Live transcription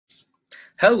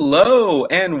Hello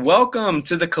and welcome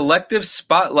to the Collective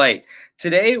Spotlight.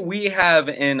 Today we have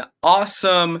an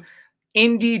awesome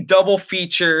indie double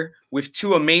feature with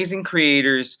two amazing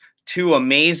creators, two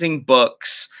amazing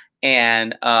books,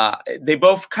 and they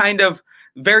both kind of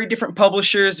very different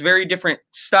publishers, very different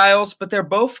styles, but they're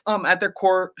both at their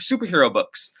core superhero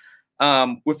books.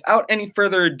 Without any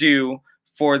further ado,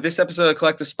 for this episode of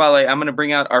Collective Spotlight, I'm going to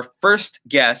bring out our first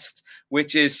guest,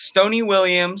 which is Stonie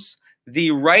Williams,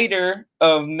 the writer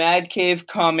of Mad Cave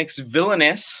Comics'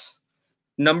 Vilianous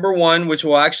 #1, which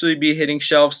will actually be hitting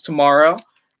shelves tomorrow.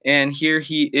 And here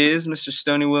he is, Mr.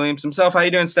 Stonie Williams himself. How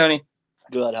you doing, Stonie?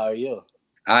 Good. How are you?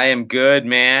 I am good,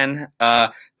 man.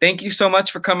 Thank you so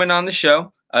much for coming on the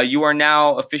show. You are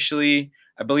now officially,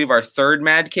 I believe, our third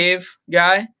Mad Cave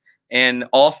guy, and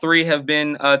all three have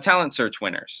been talent search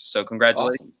winners. So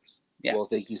congratulations. Awesome. Yeah. Well,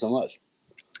 thank you so much.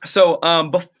 So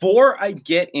before I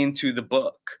get into the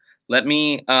book, let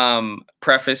me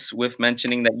preface with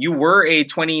mentioning that you were a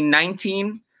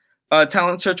 2019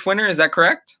 talent search winner. Is that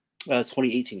correct?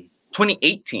 2018.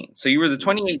 2018. So you were the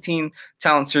 2018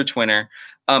 talent search winner.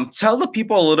 Tell the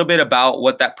people a little bit about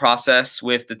what that process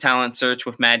with the talent search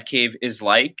with Mad Cave is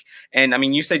like. And I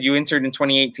mean, you said you entered in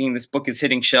 2018. This book is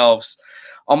hitting shelves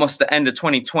almost the end of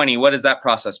 2020. What has that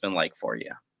process been like for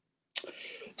you?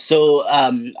 So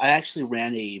I actually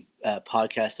ran a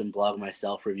podcast and blog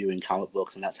myself reviewing comic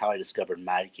books, and that's how I discovered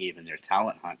Mad Cave and their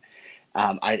talent hunt.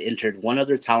 I'd entered one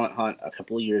other talent hunt a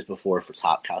couple of years before for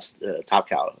Top Cow,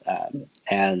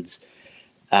 and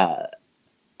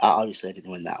obviously I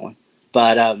didn't win that one.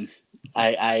 But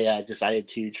I decided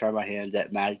to try my hand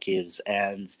at Mad Cave's,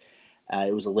 and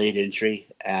it was a late entry,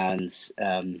 and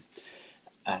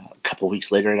a couple of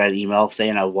weeks later I got an email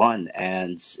saying I won,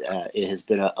 and it has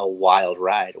been a wild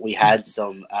ride. We had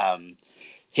some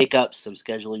hiccups, some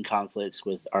scheduling conflicts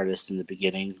with artists in the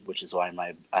beginning, which is why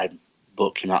my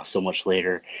book came out so much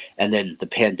later, and then the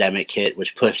pandemic hit,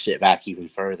 which pushed it back even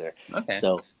further. Okay.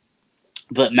 So,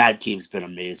 but Mad Cave's been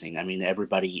amazing. I mean,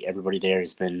 everybody there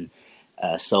has been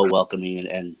so welcoming,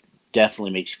 and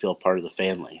definitely makes you feel part of the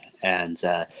family. And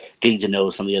getting to know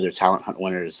some of the other talent hunt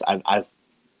winners, I've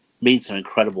made some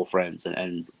incredible friends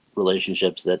and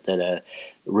relationships that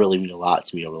really mean a lot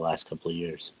to me over the last couple of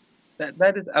years.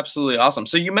 That is absolutely awesome.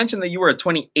 So you mentioned that you were a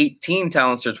 2018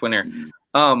 talent search winner.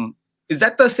 Is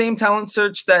that the same talent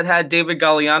search that had David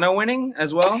Galliano winning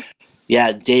as well?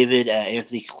 Yeah, David,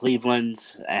 Anthony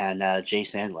Cleveland, and Jay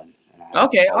Sandlin.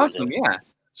 Okay, awesome. Yeah.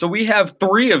 So we have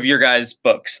 3 of your guys'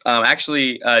 books.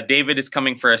 Actually, David is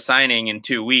coming for a signing in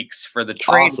 2 weeks for the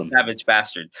trade Awesome. of Savage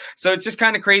Bastard. So it's just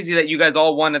kind of crazy that you guys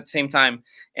all won at the same time.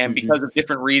 And because of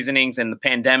different reasonings and the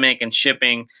pandemic and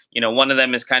shipping, one of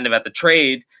them is kind of at the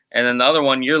trade. And then the other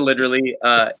one, you're literally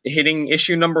hitting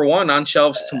issue #1 on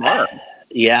shelves tomorrow.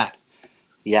 Yeah.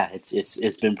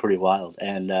 It's been pretty wild.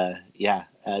 And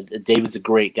David's a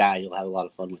great guy. You'll have a lot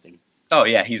of fun with him. Oh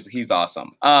yeah, he's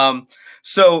awesome.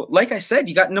 So like I said,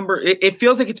 you got it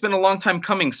feels like it's been a long time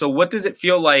coming. So what does it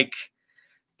feel like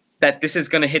that this is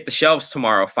going to hit the shelves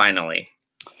tomorrow finally?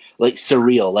 Like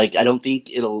surreal. Like I don't think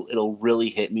it'll really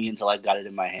hit me until I've got it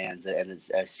in my hands and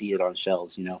I see it on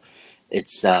shelves.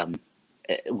 It's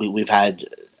we've had.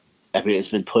 I mean, it's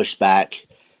been pushed back,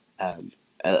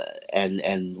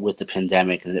 and with the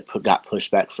pandemic, and it got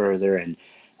pushed back further, and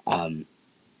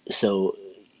so.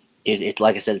 It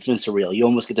like I said, it's been surreal. You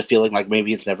almost get the feeling like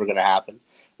maybe it's never going to happen.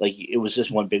 Like it was just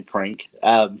one big prank.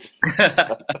 But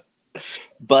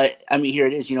I mean, here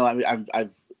it is. I've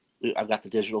got the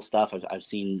digital stuff. I've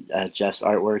seen Jeff's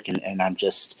artwork, and I'm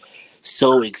just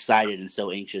so excited and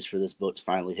so anxious for this book to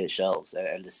finally hit shelves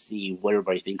and to see what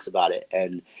everybody thinks about it,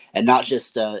 and not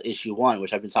just issue 1,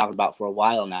 which I've been talking about for a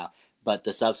while now, but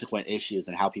the subsequent issues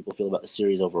and how people feel about the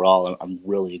series overall. I'm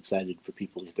really excited for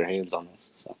people to get their hands on this.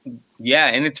 So. Yeah,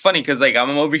 and it's funny because like I'm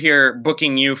over here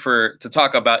booking you to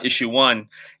talk about issue 1,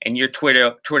 and your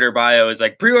Twitter bio is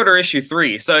like pre-order issue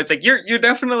 3. So it's like you're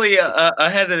definitely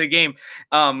ahead of the game.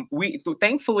 We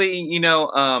thankfully,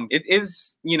 it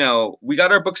is, we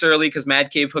got our books early because Mad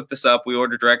Cave hooked us up. We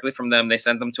ordered directly from them. They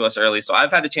sent them to us early, so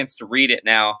I've had a chance to read it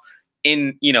now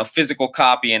in physical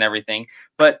copy and everything.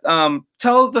 But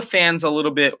tell the fans a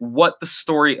little bit what the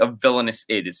story of Vilianous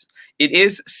is. It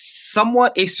is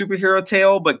somewhat a superhero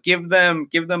tale, but give them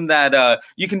that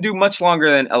you can do much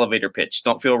longer than elevator pitch.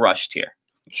 Don't feel rushed here.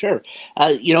 Sure.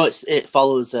 It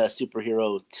follows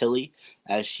superhero Tilly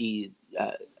as she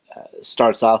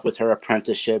starts off with her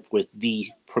apprenticeship with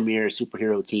the premier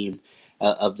superhero team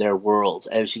of their world,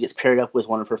 and she gets paired up with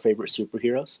one of her favorite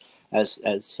superheroes as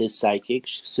his sidekick,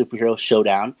 superhero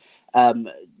Showdown.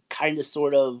 Kind of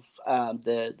sort of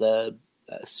the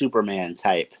Superman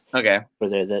type. Okay. For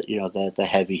the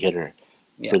heavy hitter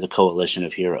Yeah. for the coalition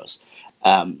of heroes.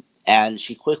 And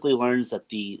she quickly learns that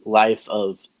the life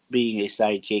of being a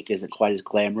sidekick isn't quite as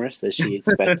glamorous as she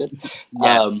expected.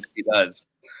 Yeah, she does.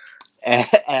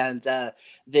 And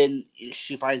then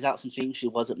she finds out some things she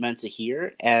wasn't meant to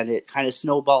hear, and it kind of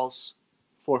snowballs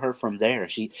for her from there.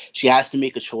 She has to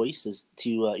make a choice as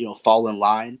to fall in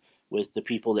line with the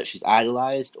people that she's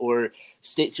idolized, or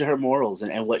stick to her morals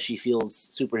and what she feels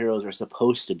superheroes are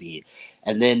supposed to be.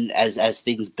 And then as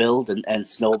things build and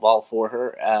snowball for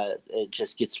her, it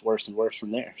just gets worse and worse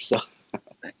from there. So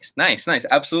nice,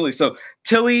 absolutely. So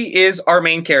Tilly is our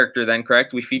main character then,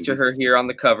 correct? We feature her here on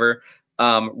the cover.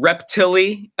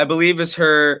 Reptilly, I believe, is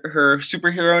her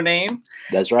superhero name.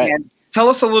 That's right. And tell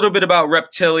us a little bit about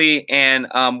Reptilly and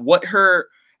what her.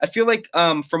 I feel like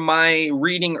from my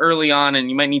reading early on,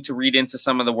 and you might need to read into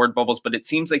some of the word bubbles, but it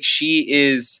seems like she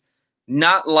is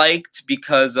not liked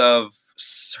because of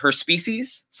her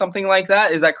species, something like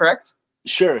that. Is that correct?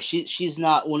 Sure. She's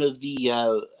not one of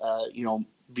the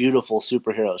beautiful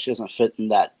superheroes. She doesn't fit in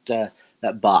that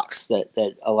box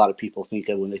that a lot of people think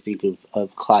of when they think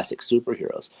of classic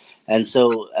superheroes. And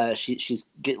so she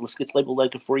gets labeled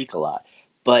like a freak a lot,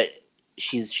 but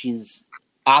she's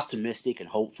optimistic and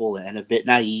hopeful and a bit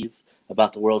naive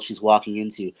about the world she's walking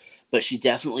into. But she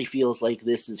definitely feels like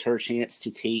this is her chance to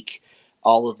take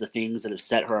all of the things that have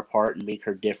set her apart and make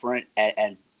her different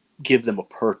and give them a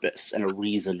purpose and a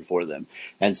reason for them.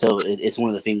 And so it's one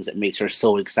of the things that makes her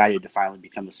so excited to finally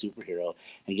become a superhero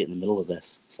and get in the middle of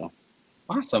this. So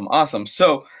awesome.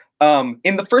 So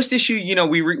in the first issue,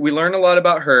 we learn a lot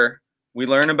about her. We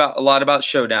learn a lot about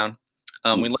Showdown.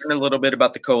 We learn a little bit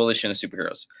about the coalition of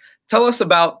superheroes. Tell us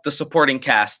about the supporting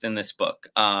cast in this book.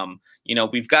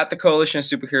 We've got the coalition of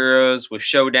superheroes with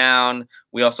Showdown.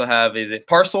 We also have, is it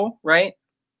Parcel, right?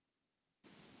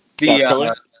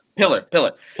 Pillar. Pillar.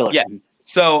 Yeah.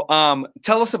 So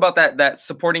tell us about that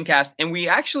supporting cast. And we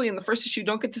actually, in the first issue,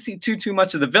 don't get to see too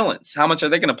much of the villains. How much are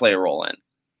they going to play a role in?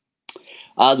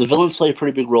 The villains play a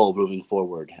pretty big role moving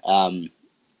forward.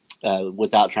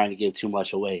 Without trying to give too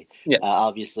much away. Yeah.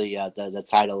 Obviously, the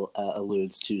title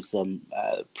alludes to some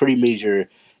pretty major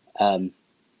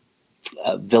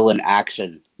villain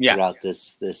action throughout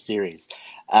this series.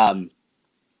 The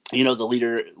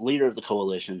leader of the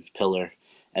coalition, Pillar,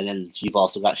 and then you've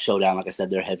also got Showdown. Like I said,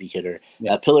 they're heavy hitter.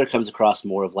 Yeah. Pillar comes across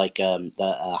more of like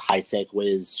the high tech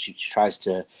whiz. She tries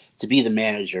to be the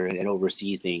manager and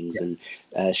oversee things, and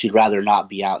she'd rather not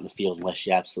be out in the field unless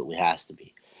she absolutely has to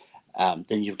be.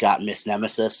 Then you've got Miss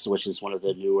Nemesis, which is one of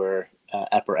the newer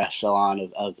upper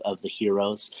echelon of the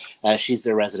heroes. She's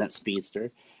their resident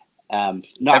speedster.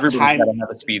 Everybody's got to have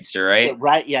a speedster, right?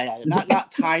 Right, yeah.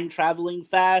 Not time traveling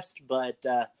fast, but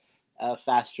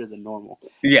faster than normal.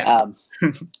 Yeah.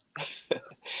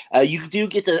 You do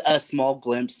get a small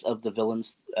glimpse of the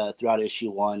villains throughout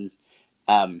issue 1.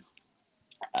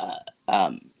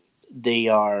 They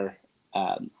are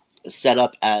set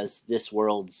up as this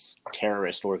world's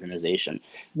terrorist organization.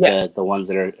 Yes. The ones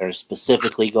that are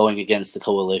specifically going against the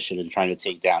coalition and trying to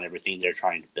take down everything they're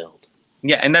trying to build.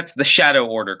 Yeah, and that's the Shadow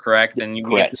Order, correct? And we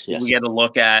get to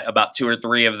look at about 2 or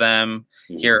 3 of them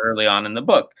here early on in the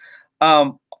book.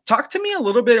 Talk to me a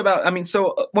little bit about,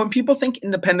 so when people think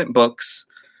independent books,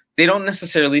 they don't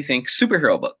necessarily think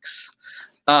superhero books.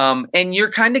 And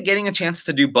you're kind of getting a chance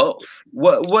to do both.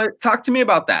 Talk to me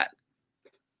about that.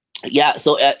 Yeah,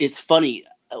 so it's funny.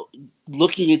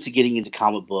 Looking into getting into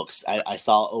comic books, I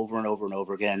saw over and over and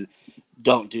over again,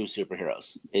 don't do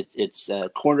superheroes. It's a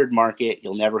cornered market.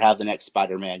 You'll never have the next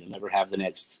Spider-Man. You'll never have the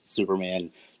next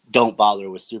Superman. Don't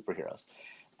bother with superheroes.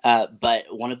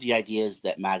 But one of the ideas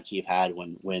that Mad Cave had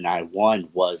when I won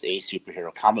was a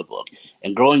superhero comic book.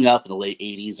 And growing up in the late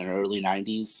 80s and early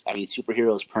 90s,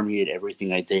 superheroes permeated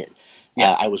everything I did.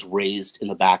 Yeah. I was raised in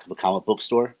the back of a comic book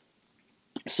store.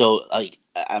 So,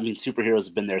 superheroes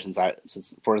have been there since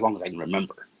for as long as I can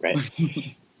remember, right?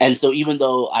 And so even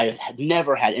though I had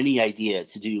never had any idea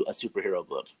to do a superhero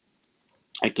book,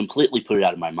 I completely put it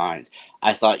out of my mind.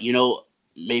 I thought,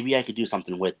 maybe I could do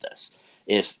something with this.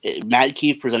 If Mad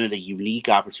Cave presented a unique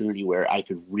opportunity where I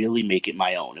could really make it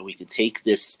my own, and we could take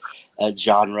this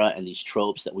genre and these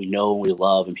tropes that we know and we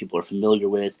love and people are familiar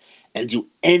with, and do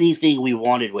anything we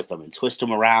wanted with them, and twist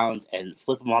them around and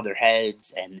flip them on their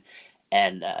heads and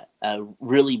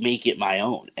really make it my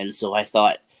own. And so I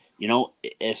thought,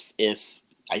 if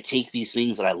I take these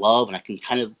things that I love and I can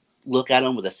kind of look at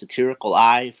them with a satirical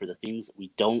eye for the things that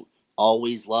we don't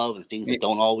always love and things that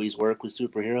don't always work with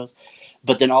superheroes,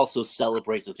 but then also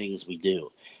celebrate the things we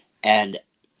do. And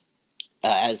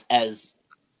as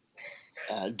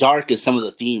dark as some of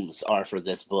the themes are for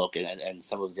this book, and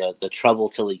some of the trouble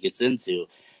Tilly gets into,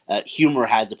 humor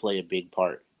had to play a big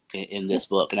part in this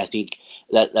book, and I think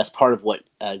that's part of what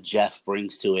Jeff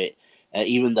brings to it.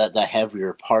 Even the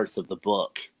heavier parts of the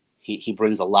book, he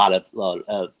brings a lot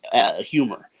of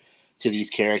humor to these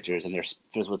characters, and there's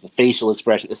with the facial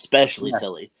expression, especially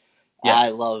Tilly. Yeah. I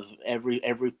love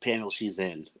every panel she's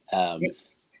in.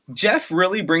 Jeff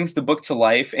really brings the book to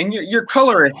life, and your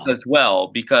colorist as well,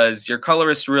 because your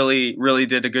colorist really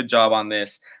did a good job on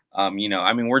this. You know,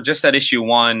 I mean, we're just at issue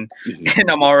 1, and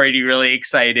I'm already really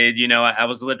excited. You know, I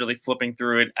was literally flipping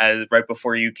through it right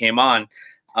before you came on,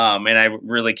 and I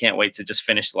really can't wait to just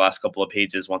finish the last couple of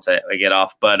pages once I get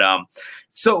off. But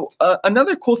so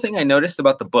another cool thing I noticed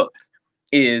about the book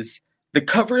is the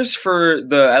covers for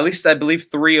at least I believe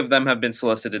 3 of them have been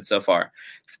solicited so far,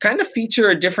 kind of feature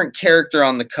a different character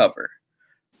on the cover.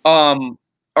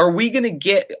 Are we going to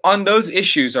get on those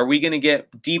issues? Are we going to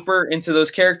get deeper into those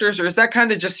characters, or is that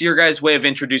kind of just your guys' way of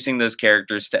introducing those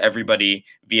characters to everybody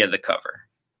via the cover?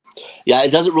 Yeah,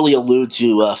 it doesn't really allude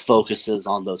to focuses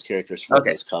on those characters for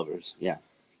those covers. Yeah.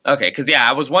 Okay, because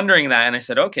I was wondering that, and I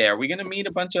said, okay, are we going to meet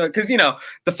a bunch of? Because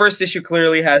the first issue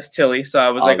clearly has Tilly, so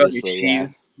I was obviously, like, okay,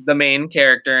 she's the main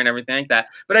character and everything like that.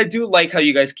 But I do like how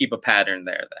you guys keep a pattern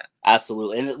there.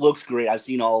 Absolutely, and it looks great. I've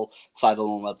seen all 5 of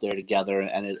them up there together,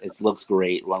 and it looks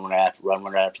great. One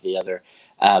after the other.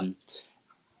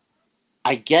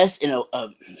 I guess now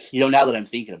that I'm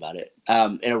thinking about it,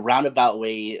 in a roundabout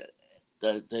way,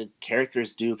 the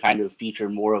characters do kind of feature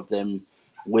more of them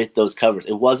with those covers.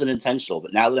 It wasn't intentional,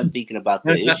 but now that I'm thinking about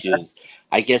the issues,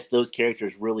 I guess those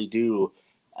characters really do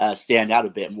stand out a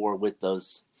bit more with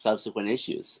those subsequent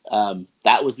issues.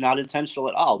 That was not intentional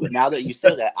at all, but now that you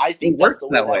say that, I think that's the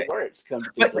way that works.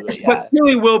 But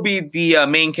Tilly will be the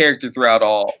main character throughout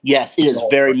all. Yes, it is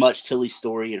very much Tilly's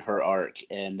story and her arc,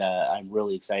 and I'm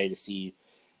really excited to see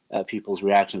people's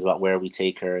reactions about where we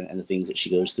take her and the things that she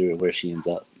goes through and where she ends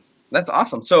up. That's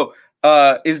awesome. So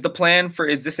is the plan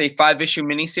is this a 5-issue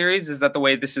miniseries? Is that the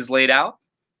way this is laid out?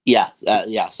 Yeah.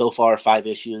 So far, 5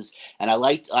 issues, and I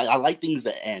like things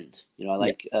that end. I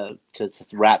like to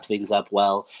wrap things up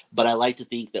well. But I like to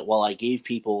think that while I gave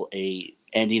people a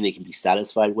ending they can be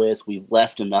satisfied with, we've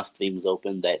left enough things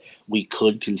open that we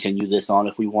could continue this on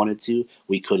if we wanted to.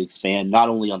 We could expand not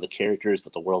only on the characters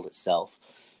but the world itself.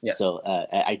 Yeah. So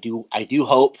I do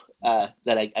hope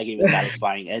that I gave a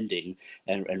satisfying ending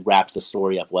and wrapped the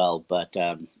story up well. But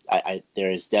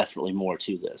there is definitely more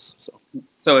to this.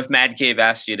 So if Mad Cave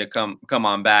asked you to come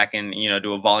on back and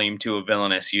do a volume 2 of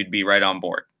Vilianous, you'd be right on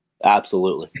board.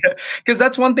 Absolutely. Because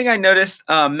that's one thing I noticed.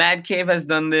 Mad Cave has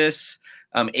done this.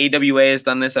 AWA has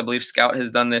done this. I believe Scout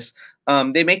has done this.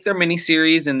 They make their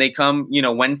miniseries and they come,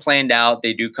 when planned out,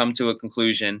 they do come to a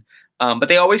conclusion. But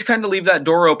they always kind of leave that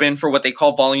door open for what they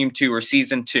call volume 2 or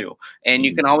season 2. And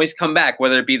you can always come back,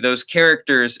 whether it be those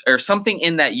characters or something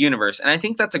in that universe. And I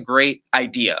think that's a great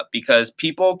idea because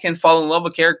people can fall in love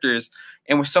with characters.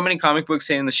 And with so many comic books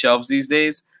hitting the shelves these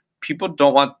days, people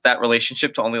don't want that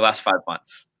relationship to only last 5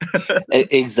 months.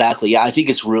 Exactly. Yeah, I think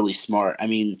it's really smart. I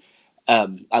mean,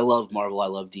 I love Marvel, I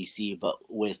love DC, but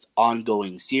with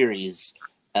ongoing series,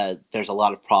 there's a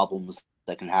lot of problems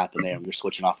that can happen there. You're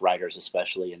switching off writers,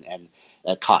 especially, and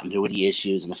continuity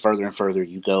issues. And the further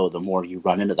you go, the more you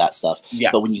run into that stuff. Yeah.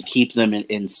 But when you keep them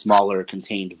in smaller,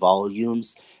 contained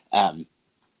volumes,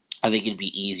 I think it'd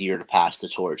be easier to pass the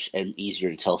torch and easier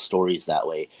to tell stories that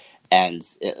way. And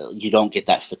you don't get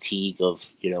that fatigue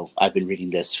of, I've been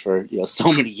reading this for,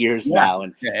 so many years now.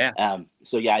 And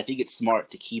so, I think it's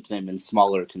smart to keep them in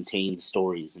smaller, contained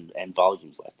stories and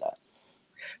volumes like that.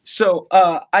 So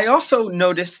I also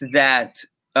noticed that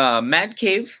Mad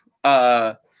Cave,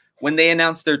 when they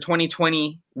announced their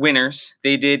 2020 winners,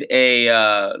 they did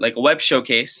a web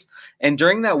showcase. And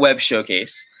during that web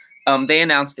showcase, they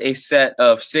announced a set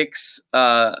of 6,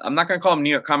 I'm not going to call them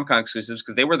New York Comic Con exclusives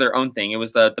because they were their own thing. It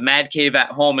was the Mad Cave at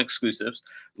Home exclusives,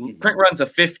 print runs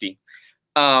of 50.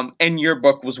 And your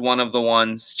book was one of the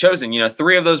ones chosen.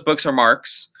 3 of those books are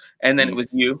Mark's, and then it was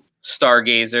you,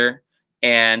 Stargazer,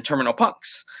 and Terminal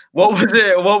Punks. What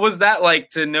was that like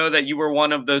to know that you were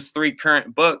one of those 3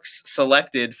 current books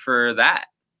selected for that?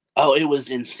 Oh, it was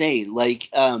insane.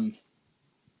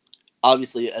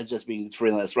 Obviously, just being a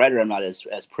freelance writer, I'm not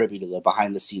as privy to the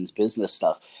behind the scenes business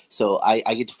stuff. So I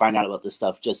get to find out about this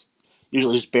stuff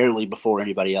usually just barely before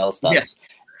anybody else does.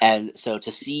 Yeah. And so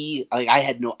to see,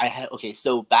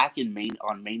 so back in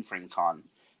on Mainframe Con,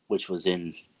 which was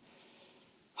in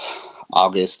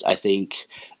August, I think.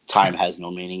 Time has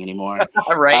no meaning anymore.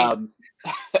 Right.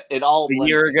 It all a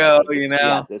year ago,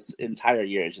 this entire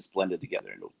year has just blended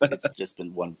together. It's just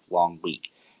been one long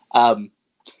week.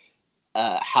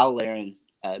 Hal Laren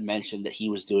mentioned that he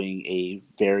was doing a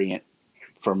variant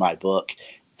for my book,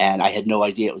 and I had no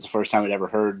idea. It was the first time I'd ever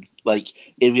heard like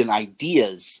even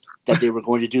ideas that they were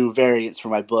going to do variants for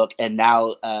my book, and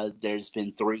now there's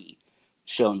been 3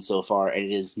 shown so far, and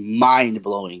it is mind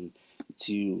blowing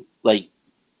to like.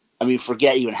 I mean,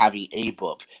 forget even having a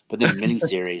book, but then a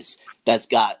miniseries that's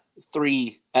got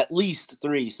 3, at least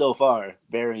 3 so far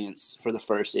variants for the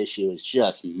first issue is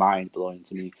just mind blowing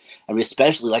to me. I mean,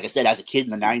 especially like I said, as a kid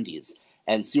in the '90s,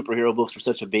 and superhero books were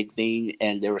such a big thing,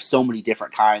 and there were so many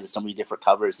different kinds and so many different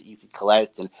covers that you could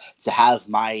collect, and to have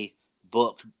my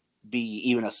book be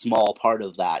even a small part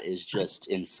of that is just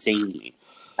insane to me.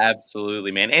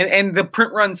 Absolutely, man. And the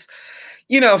print runs,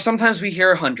 you know, sometimes we hear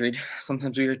 100,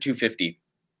 sometimes we hear 250.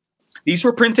 These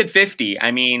were printed 50. I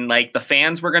mean, like the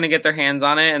fans were going to get their hands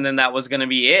on it, and then that was going to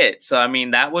be it. So, I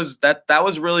mean, that was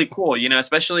really cool, you know,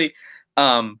 especially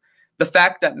the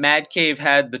fact that Mad Cave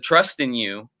had the trust in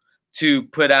you to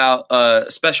put out a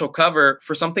special cover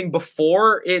for something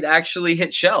before it actually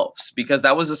hit shelves, because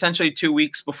that was essentially 2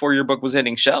 weeks before your book was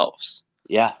hitting shelves.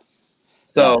 Yeah.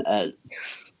 So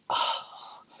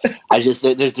I just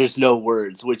there's no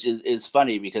words, which is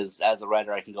funny because as a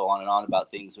writer I can go on and on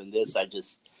about things. When this,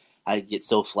 I get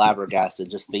so flabbergasted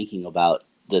just thinking about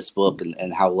this book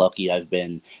and how lucky I've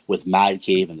been with Mad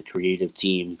Cave and the creative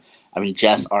team. I mean,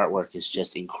 Jeff's artwork is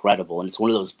just incredible, and it's one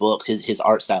of those books. His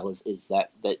art style is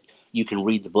that you can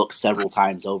read the book several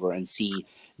times over and see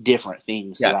different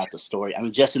things throughout the story. I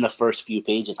mean, just in the first few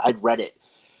pages, I'd read it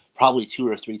probably 2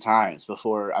 or 3 times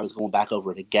before I was going back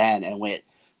over it again and went,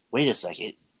 wait a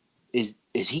second. Is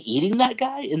he eating that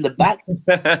guy in the back?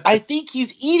 I think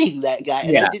he's eating that guy,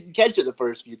 and I didn't catch it the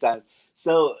first few times.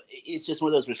 So it's just one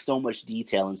of those with so much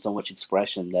detail and so much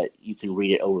expression that you can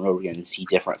read it over and over again and see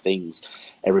different things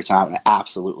every time. And I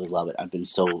absolutely love it. I've been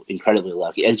so incredibly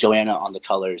lucky. And Joanna on the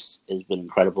colors has been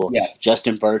incredible. Yeah.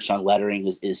 Justin Birch on lettering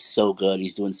is so good.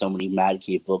 He's doing so many Mad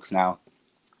Cave books now.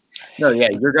 No, yeah,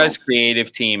 your guys'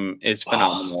 creative team is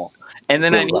phenomenal. And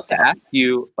then really I need to ask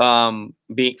you,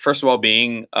 first of all,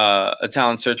 being a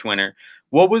talent search winner,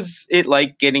 what was it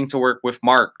like getting to work with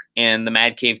Mark and the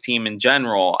Mad Cave team in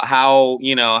general? What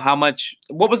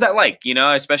was that like, you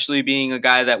know, especially being a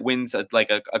guy that wins a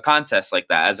contest like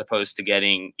that, as opposed to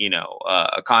getting, you know,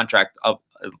 a contract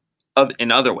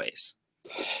in other ways?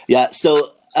 Yeah. So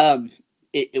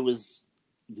it was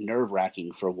nerve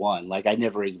wracking for one. Like I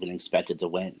never even expected to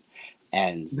win.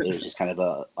 And it was just kind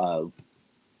of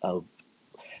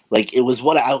like it was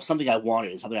something I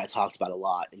wanted and something I talked about a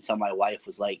lot. And so my wife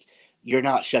was like, "You're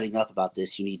not shutting up about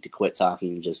this. You need to quit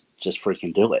talking and just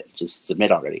freaking do it. Just submit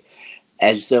already."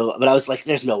 And so, but I was like,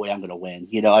 "There's no way I'm going to win.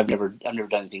 You know, I've never done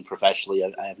anything professionally.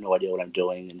 I have no idea what I'm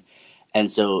doing."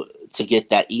 And so to get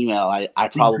that email, I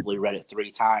probably read it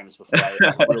 3 times before I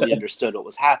really understood what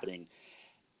was happening.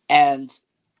 And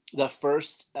the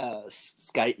first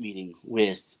Skype meeting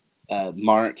with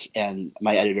Mark and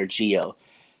my editor Gio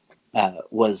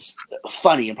was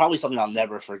funny and probably something I'll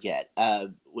never forget.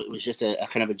 It was just a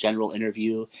kind of a general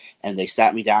interview, and they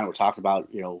sat me down and were talking about,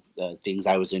 you know, things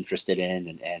I was interested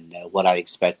in and what I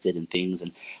expected and things,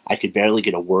 and I could barely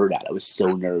get a word out. I was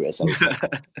so nervous. I was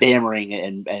stammering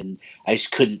and I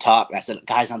just couldn't talk. And I said,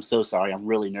 "Guys, I'm so sorry. I'm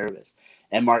really nervous."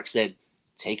 And Mark said,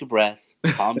 "Take a breath,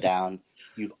 calm down.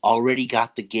 You've already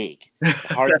got the gig. The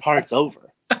hard part's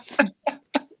over."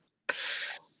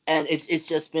 And it's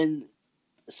just been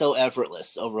so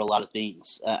effortless over a lot of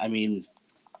things. I mean,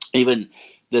 even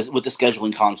with the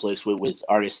scheduling conflicts with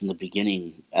artists in the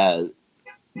beginning,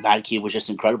 Mad Cave was just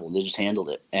incredible. They just handled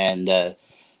it. And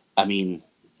I mean,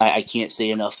 I can't say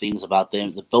enough things about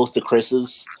them. Both the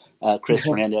Chris's, Chris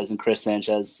Fernandez and Chris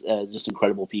Sanchez, just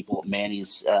incredible people.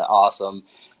 Manny's awesome.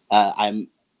 I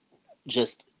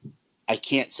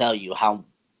can't tell you how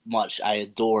much I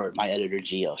adore my editor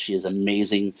Gio. She is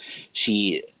amazing.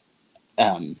 She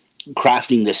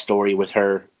crafting this story with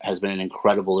her has been an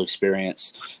incredible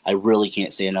experience. I really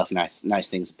can't say enough nice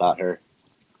things about her.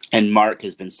 And Mark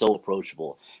has been so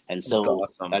approachable and so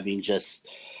awesome. I mean, just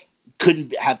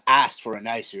couldn't have asked for a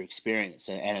nicer experience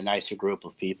and a nicer group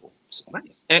of people. So.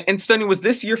 Nice. And Stonie, was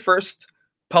this your first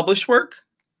published work?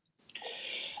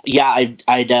 Yeah,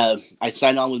 I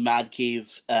signed on with Mad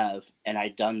Cave, and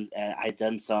I'd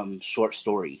done some short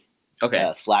story,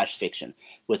 flash fiction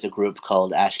with a group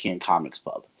called Ashcan Comics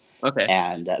Pub. Okay.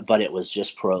 And but it was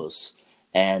just prose,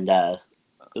 and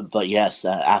but yes,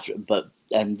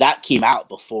 and that came out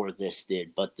before this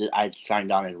did. But I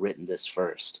signed on and written this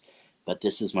first. But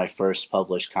this is my first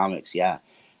published comics. Yeah,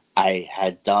 I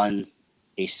had done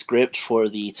a script for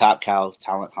the Top Cow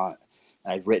Talent Hunt.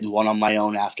 I'd written one on my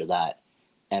own after that.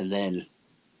 And then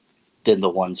than the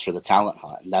ones for the talent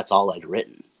hunt, and that's all I'd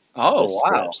written. Oh, was wow.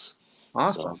 scripts.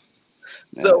 Awesome.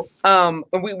 So, So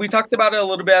we talked about it a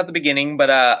little bit at the beginning, but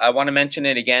I want to mention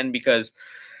it again because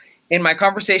in my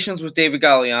conversations with David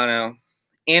Galliano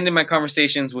and in my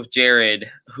conversations with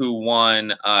Jared, who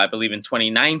won, I believe, in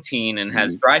 2019 and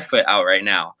has Dryfoot out right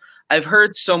now, I've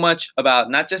heard so much about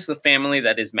not just the family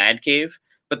that is Mad Cave,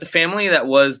 but the family that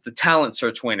was the talent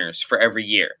search winners for every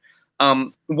year.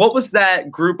 What was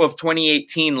that group of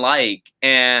 2018 like,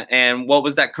 and what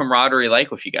was that camaraderie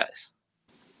like with you guys?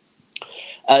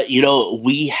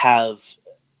 We have,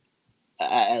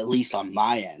 at least on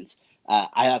my end,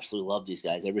 I absolutely love these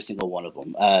guys, every single one of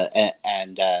them.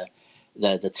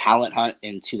 The talent hunt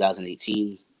in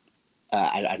 2018,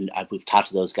 we've talked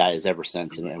to those guys ever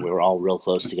since, and we were all real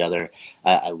close together.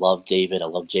 I love David. I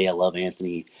love Jay. I love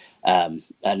Anthony.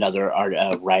 Another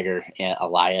writer,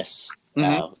 Elias,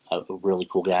 a really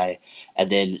cool guy. And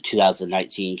then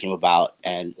 2019 came about,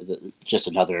 and just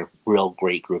another real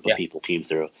great group of people came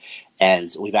through.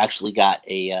 And we've actually got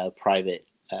a private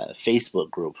Facebook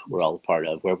group we're all a part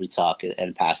of, where we talk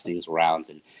and pass things around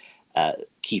and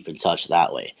keep in touch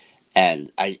that way.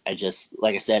 And I just,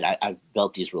 like I said, I've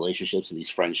built these relationships and these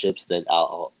friendships that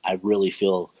I really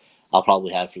feel I'll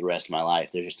probably have for the rest of my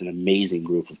life. They're just an amazing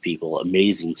group of people,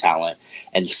 amazing talent,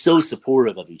 and so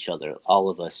supportive of each other. All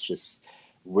of us just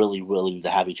really willing to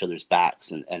have each other's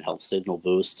backs and help signal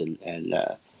boost. And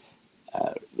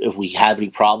if we have any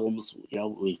problems,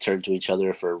 we turn to each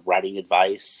other for writing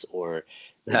advice, or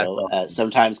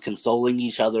sometimes consoling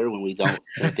each other when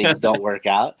things don't work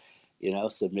out.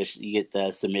 Submission, you get the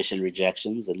submission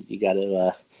rejections, and you got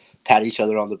to pat each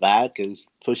other on the back and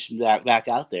push them back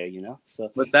out there,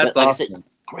 So, but that's like awesome. I said,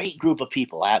 great group of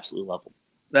people. I absolutely love them.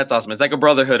 That's awesome. It's like a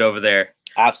brotherhood over there.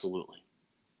 Absolutely.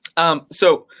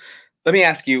 So let me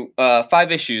ask you,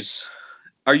 5 issues.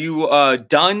 Are you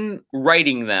done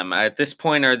writing them at this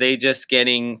point? Are they just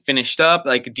getting finished up?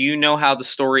 Like, do you know how the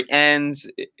story ends?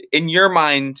 In your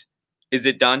mind, is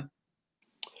it done?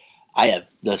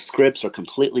 The scripts are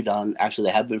completely done. Actually,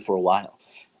 they have been for a while.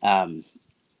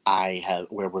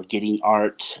 Where we're getting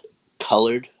art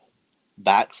colored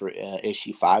back for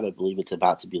issue 5. I believe it's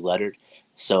about to be lettered.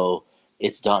 So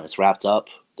it's done. It's wrapped up.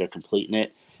 They're completing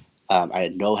it. I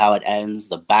know how it ends.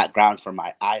 The background for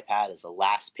my iPad is the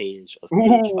last page of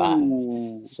page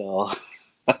 5. So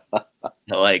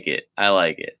I like it. I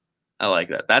like it. I like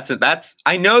that. That's.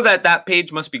 I know that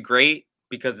page must be great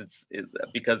because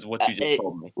because of what you just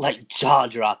told me. Like jaw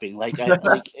dropping.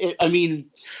 I mean,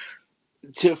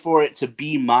 for it to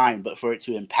be mine, but for it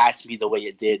to impact me the way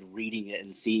it did, reading it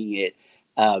and seeing it,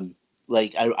 I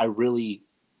really,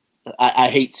 I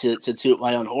hate to toot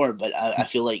my own horn, but I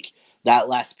feel like that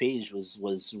last page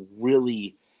was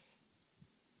really,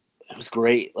 it was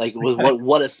great. Like,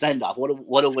 what a send off!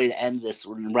 What a way to end this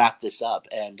and wrap this up.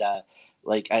 And I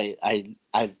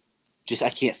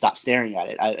can't stop staring at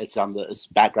it. It's on the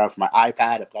background for my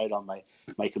iPad. I've got it on my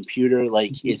computer.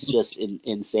 Like, it's just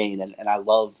insane. And I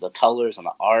love the colors and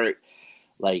the art.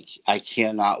 Like, I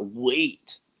cannot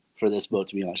wait for this book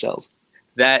to be on shelves.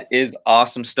 That is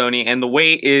awesome, Stonie. And the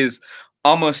wait is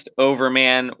almost over,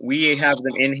 man. We have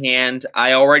them in hand.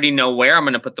 I already know where I'm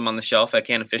going to put them on the shelf. I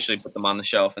can't officially put them on the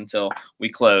shelf until we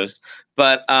close.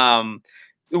 But,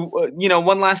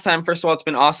 one last time, first of all, it's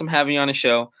been awesome having you on the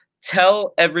show.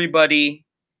 Tell everybody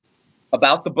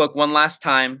about the book one last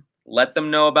time. Let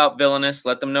them know about Vilianous.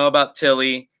 Let them know about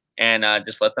Tilly. And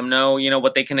just let them know,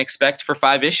 what they can expect for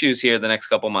 5 issues here the next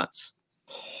couple months.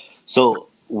 So,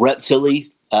 Rep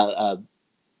Tilly,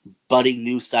 budding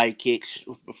new sidekick,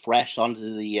 fresh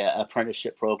onto the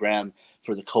apprenticeship program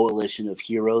for the Coalition of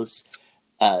Heroes,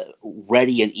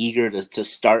 ready and eager to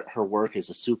start her work as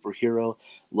a superhero,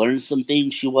 learn some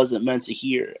things she wasn't meant to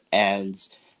hear, and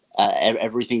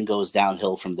everything goes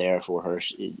downhill from there for her.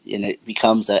 And it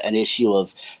becomes an issue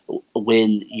of,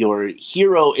 when your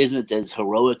hero isn't as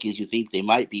heroic as you think they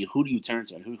might be, who do you turn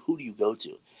to, and who do you go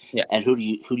to? Yeah. And who do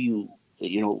you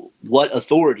what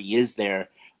authority is there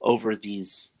over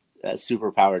these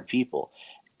superpowered people?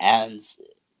 And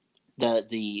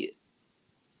the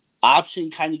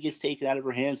option kind of gets taken out of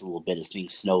her hands a little bit as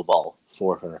things snowball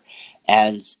for her.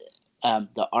 And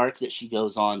the arc that she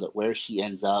goes on, that where she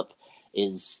ends up,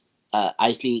 is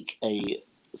I think a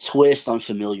twist on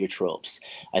familiar tropes.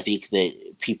 I think that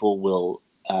people will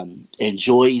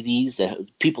enjoy these.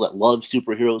 People that love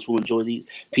superheroes will enjoy these.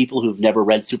 People who've never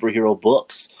read superhero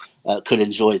books could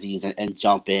enjoy these and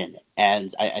jump in.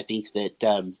 And I think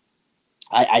that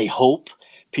I hope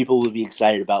people will be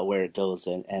excited about where it goes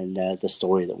and the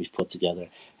story that we've put together.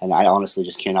 And I honestly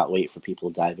just cannot wait for people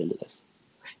to dive into this.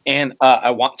 And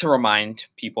I want to remind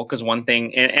people, because one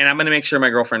thing, and I'm going to make sure my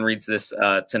girlfriend reads this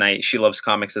tonight. She loves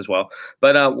comics as well.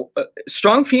 But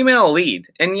strong female lead.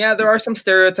 And yeah, there are some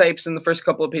stereotypes in the first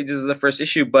couple of pages of the first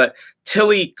issue, but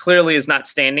Tilly clearly is not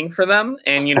standing for them.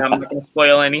 And, you know, I'm not going to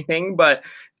spoil anything, but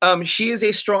she is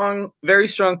a strong, very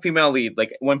strong female lead.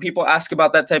 Like when people ask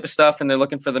about that type of stuff and they're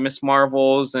looking for the Miss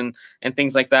Marvels and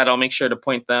things like that, I'll make sure to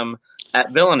point them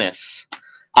at Vilianous.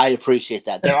 I appreciate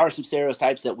that. There are some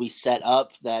stereotypes that we set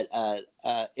up that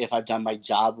if I've done my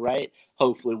job right,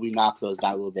 hopefully we knock those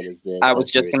down a little bit. I was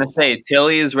just going to say,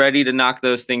 Tilly is ready to knock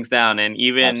those things down. And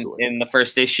even in the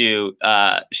first issue,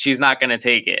 she's not going to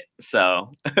take it.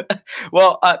 So,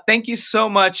 well, thank you so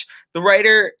much. The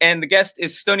writer and the guest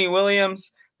is Stonie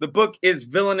Williams. The book is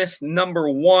Vilianous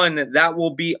 #1. That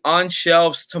will be on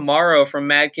shelves tomorrow from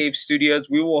Mad Cave Studios.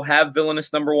 We will have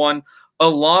Vilianous #1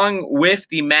 along with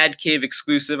the Mad Cave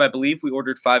exclusive. I believe we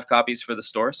ordered 5 copies for the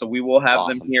store, so we will have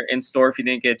them here in store if you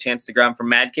didn't get a chance to grab them from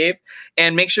Mad Cave.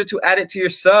 And make sure to add it to your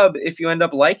sub if you end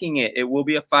up liking it. It will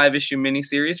be a 5-issue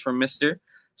miniseries from Mr.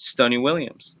 Stonie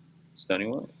Williams.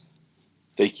 Stonie Williams.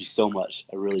 Thank you so much.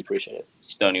 I really appreciate it.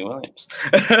 Stonie Williams.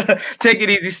 Take it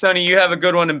easy, Stonie. You have a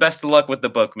good one, and best of luck with the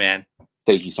book, man.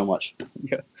 Thank you so much.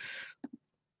 Yeah.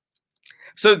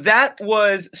 So that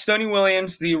was Stonie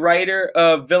Williams, the writer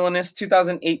of Vilianous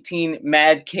 2018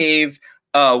 Mad Cave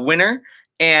winner.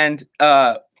 And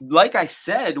like I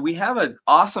said, we have an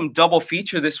awesome double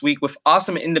feature this week with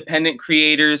awesome independent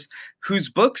creators whose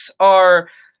books are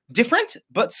different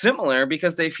but similar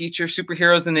because they feature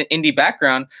superheroes in an indie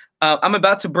background. I'm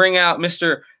about to bring out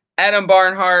Mr. Adam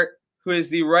Barnhardt, who is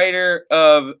the writer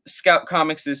of Scout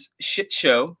Comics'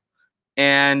 tshow.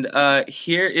 And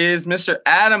here is Mr.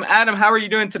 Adam. Adam, how are you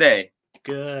doing today?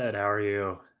 Good. How are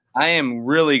you? I am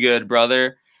really good,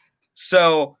 brother.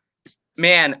 So,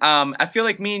 man, I feel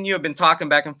like me and you have been talking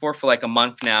back and forth for like a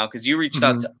month now because you reached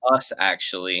out to us,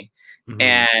 actually.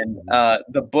 And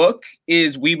the book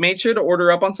is, we made sure to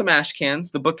order up on some ash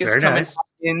cans. The book is coming out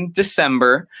in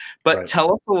December. But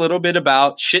tell us a little bit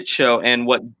about tshow and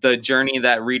what the journey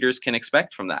that readers can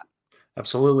expect from that.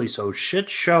 Absolutely. So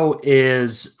tshow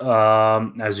is,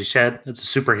 as you said,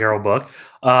 it's a superhero book,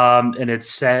 and it's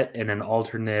set in an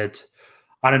alternate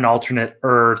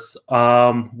Earth,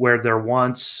 where there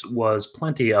once was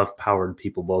plenty of powered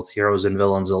people, both heroes and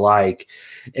villains alike.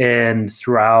 And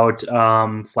throughout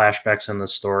flashbacks in the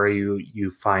story,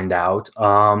 you find out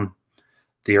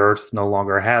the Earth no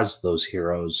longer has those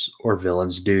heroes or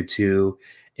villains due to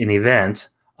an event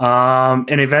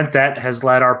that has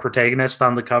led our protagonist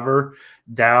on the cover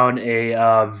down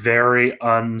a very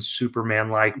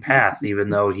un-Superman-like path, even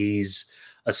though he's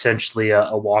essentially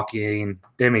a walking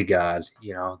demigod.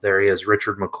 You know, there he is,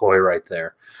 Richard McCoy right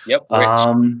there. Yep.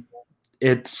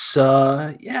 It's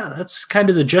yeah, that's kind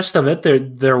of the gist of it.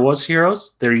 There was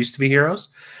heroes. There used to be heroes.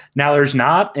 Now there's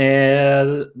not,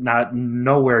 and not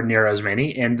nowhere near as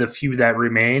many. And the few that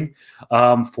remain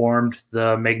formed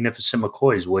the Magnificent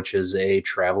McCoys, which is a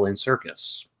traveling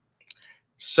circus.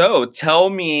 So tell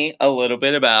me a little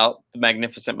bit about the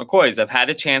Magnificent McCoys. I've had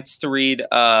a chance to read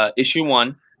issue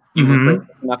 1. You were brave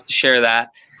enough to share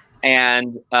that.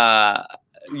 And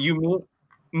you meet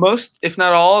most, if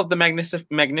not all, of the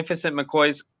Magnificent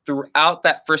McCoys throughout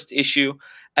that first issue,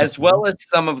 as well as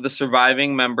some of the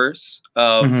surviving members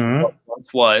of what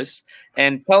once was.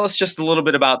 And tell us just a little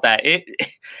bit about that.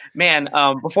 Man,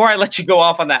 before I let you go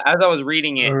off on that, as I was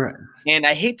reading it, and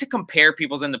I hate to compare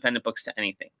people's independent books to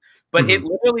anything, but it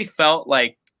literally felt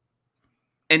like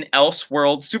an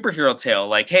Elseworld superhero tale.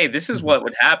 Like, hey, this is what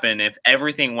would happen if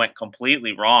everything went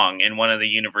completely wrong in one of the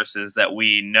universes that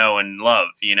we know and love,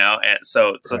 you know? And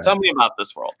so tell me about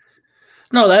this world.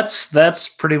 No, that's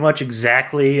pretty much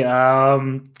exactly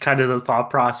kind of the thought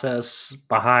process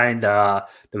behind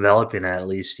developing it, at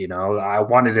least. You know, I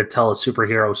wanted to tell a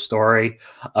superhero story,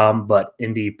 but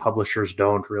indie publishers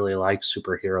don't really like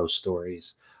superhero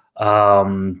stories. You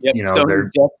know,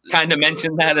 they're just kind of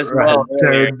mentioned that as well.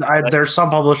 There's some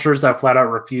publishers that flat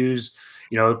out refuse,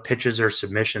 you know, pitches or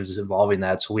submissions involving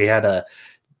that. So we had to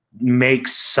make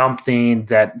something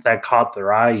that caught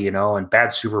their eye, you know. And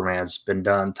Bad Superman's been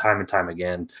done time and time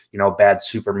again. You know, Bad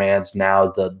Superman's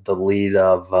now the lead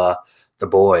of The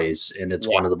Boys, and it's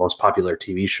one of the most popular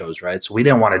TV shows, right? So we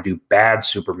didn't want to do Bad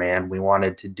Superman. We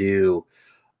wanted to do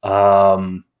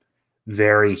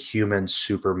very human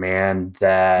Superman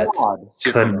that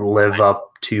couldn't live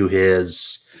up to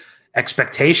his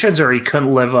expectations, or he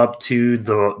couldn't live up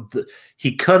to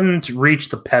he couldn't reach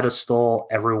the pedestal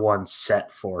everyone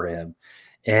set for him.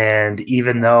 And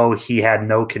even though he had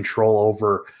no control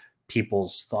over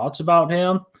people's thoughts about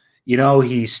him, you know,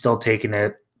 he's still taking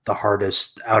it the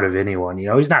hardest out of anyone. You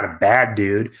know, he's not a bad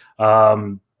dude.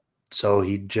 So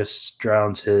he just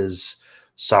drowns his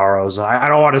sorrows. I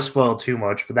don't want to spoil too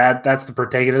much, but that's the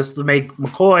protagonist, the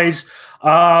McCoys.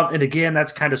 And again,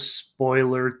 that's kind of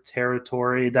spoiler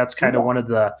territory. That's kind of one of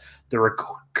the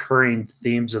recurring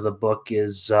themes of the book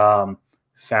is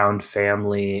found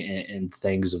family and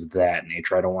things of that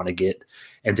nature. I don't want to get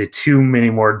into too many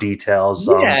more details,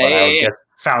 but I would guess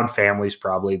found family is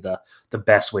probably the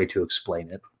best way to explain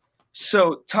it.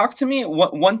 So talk to me.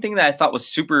 One thing that I thought was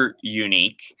super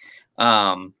unique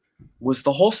was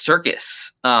the whole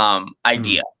circus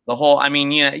idea. The whole, I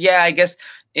mean, I guess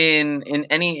in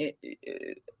any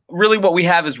really what we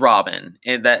have is Robin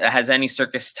that has any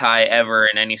circus tie ever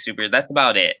in any super. That's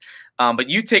about it. But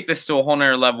you take this to a whole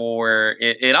nother level where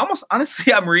it almost,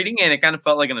 honestly, I'm reading it and it kind of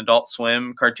felt like an Adult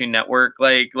Swim, Cartoon Network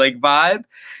like vibe,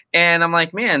 and I'm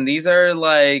like, man, these are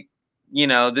like, you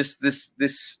know,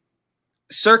 this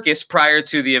circus prior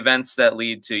to the events that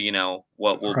lead to, you know,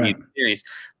 what will be the series.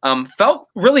 Felt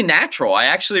really natural. I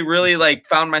actually really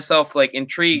found myself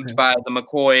intrigued by the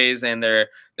McCoys and their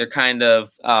kind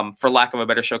of, for lack of a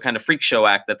better show, kind of freak show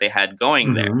act that they had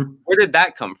going there. Where did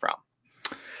that come from?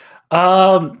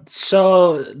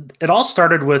 So it all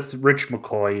started with Rich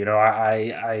McCoy. You know,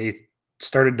 I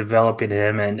started developing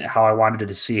him and how I wanted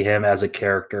to see him as a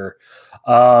character.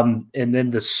 And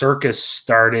then the circus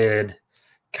started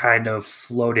kind of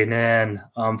floating in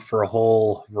for a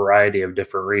whole variety of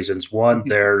different reasons. One,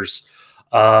 there's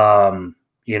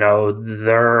you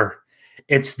know,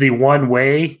 it's the one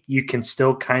way you can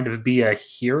still kind of be a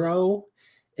hero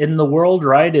in the world,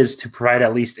 right? Is to provide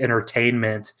at least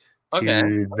entertainment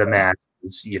to the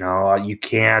masses. You know, you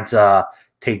can't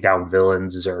take down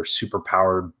villains or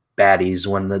superpowered baddies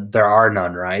when there are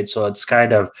none, right? So it's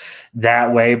kind of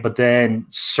that way. But then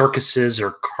circuses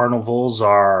or carnivals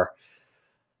are,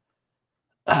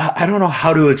 I don't know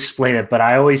how to explain it, but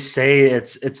I always say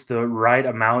it's the right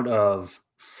amount of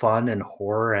fun and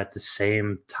horror at the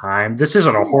same time. This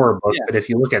isn't a horror book, but if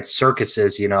you look at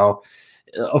circuses, you know,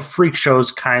 a freak show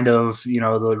is kind of, you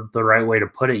know, the right way to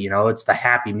put it. You know, it's the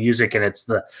happy music and it's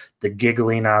the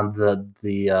giggling on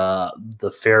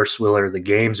the Ferris wheel or the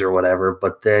games or whatever.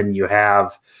 But then you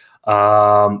have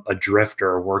a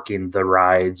drifter working the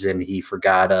rides and he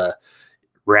forgot a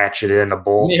ratchet in a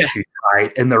bolt too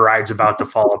tight and the ride's about to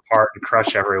fall apart and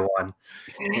crush everyone.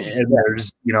 And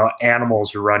there's, you know,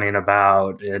 animals running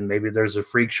about and maybe there's a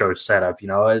freak show setup. You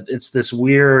know, it's this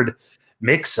weird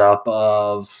mix up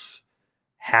of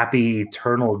happy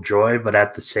eternal joy, but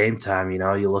at the same time, you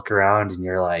know, you look around and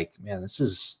you're like, man, this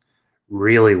is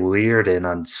really weird and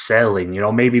unsettling. You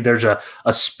know, maybe there's a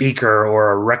speaker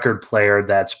or a record player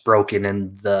that's broken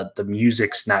and the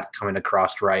music's not coming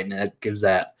across right, and it gives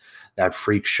that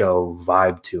freak show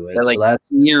vibe to it. So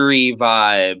that's eerie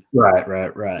vibe.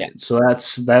 Right. Yeah. So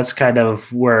that's kind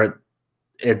of where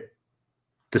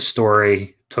the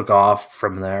story took off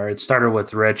from there. It started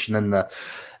with Rich, and then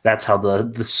that's how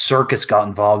the circus got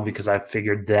involved, because I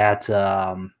figured that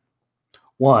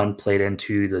one, played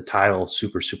into the title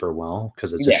super, super well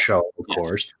because it's a show, of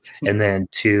course. And then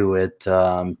two, it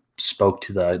spoke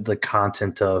to the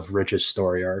content of Rich's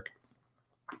story arc.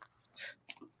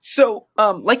 So,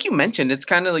 like you mentioned, it's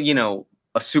kind of, you know,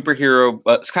 a superhero,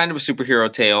 it's kind of a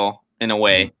superhero tale in a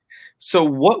way. So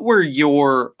what were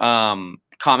your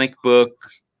comic book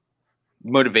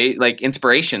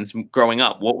inspirations growing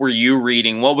up? What were you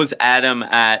reading? What was Adam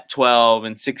at 12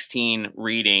 and 16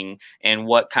 reading? And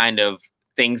what kind of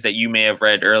things that you may have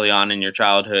read early on in your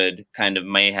childhood kind of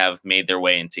may have made their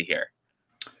way into here?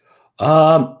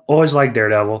 Always liked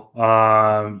Daredevil.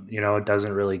 You know, it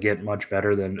doesn't really get much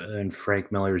better than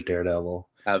Frank Miller's Daredevil.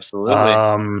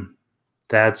 Absolutely.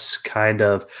 That's kind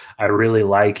of, I really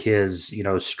like his, you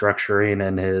know, structuring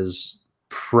and his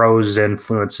prose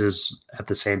influences at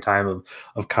the same time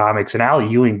of comics. And Al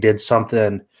Ewing did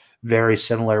something very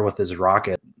similar with his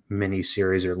Rocket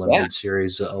mini-series or limited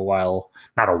series not a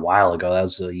while ago. That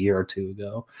was a year or two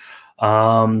ago.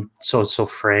 So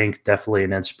Frank, definitely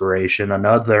an inspiration.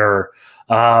 Another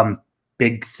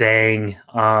big thing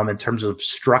in terms of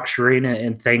structuring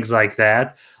and things like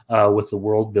that, with the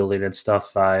world building and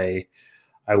stuff, I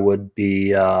would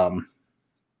be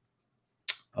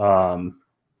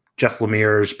Jeff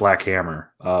Lemire's Black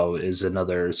Hammer is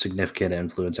another significant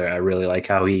influence. I really like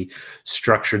how he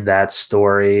structured that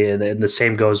story, and the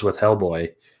same goes with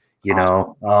Hellboy. You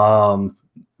know,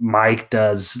 Mike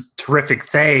does terrific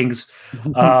things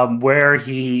where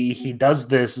he does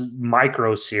this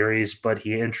micro series, but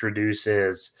he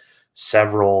introduces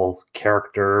several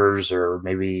characters or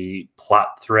maybe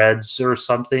plot threads or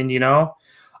something, you know.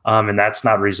 And that's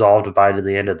not resolved by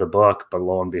the end of the book, but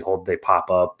lo and behold, they pop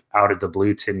up out of the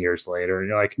blue 10 years later, and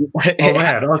you're like, oh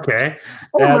man, okay,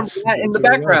 I remember that in the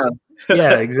background.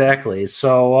 Yeah, exactly.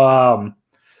 So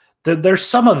there's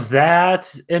some of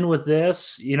that in with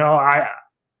this. You know,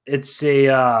 it's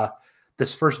a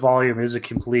this first volume is a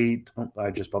complete. Oh, I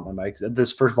just bumped my mic.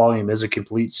 This first volume is a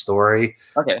complete story.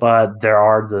 Okay. But there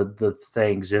are the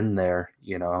things in there.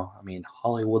 You know, I mean,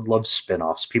 Hollywood loves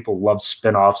spinoffs. People love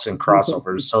spinoffs and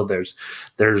crossovers. So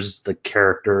there's the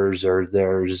characters, or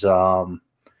there's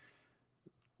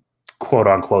quote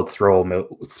unquote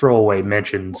throwaway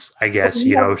mentions, I guess.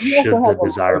 You know, should the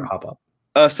desire pop up.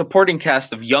 A supporting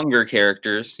cast of younger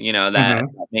characters, you know, that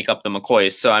make up the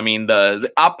McCoys. So, I mean, the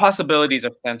possibilities are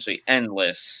potentially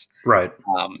endless. Right.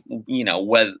 You know,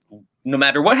 no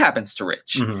matter what happens to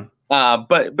Rich. I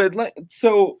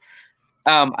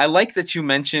like that you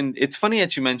mentioned, it's funny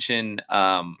that you mentioned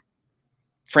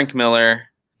Frank Miller,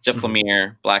 Jeff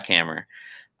Lemire, Black Hammer.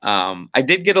 I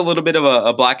did get a little bit of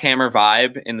a Black Hammer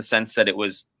vibe in the sense that it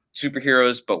was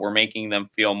superheroes, but we're making them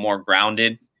feel more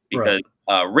grounded because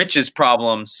Rich's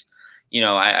problems, you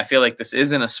know, I feel like this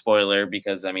isn't a spoiler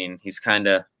because, I mean, he's kind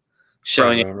of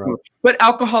showing you. But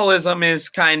alcoholism is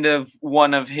kind of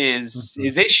one of his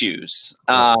issues.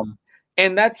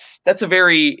 And that's a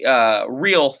very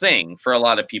real thing for a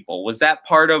lot of people. Was that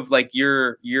part of like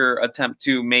your attempt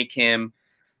to make him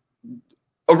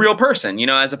a real person, you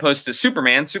know, as opposed to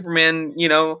Superman? Superman, you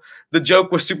know, the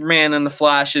joke with Superman and the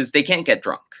Flash is they can't get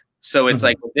drunk. So it's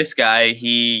like with this guy,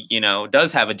 he, you know,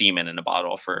 does have a demon in a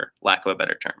bottle, for lack of a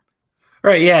better term.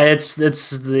 Right. Yeah.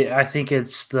 I think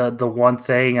it's the one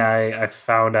thing I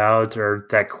found out, or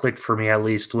that clicked for me at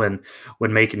least when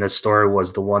making this story,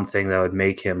 was the one thing that would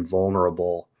make him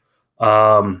vulnerable.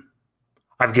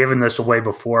 I've given this away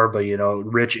before, but you know,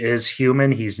 Rich is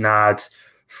human. He's not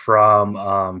from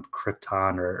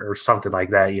Krypton or something like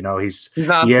that. You know, he is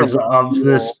of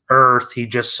this earth. He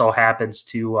just so happens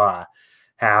to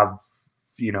have,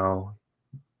 you know,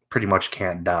 pretty much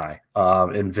can't die,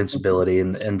 invincibility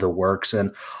in the works.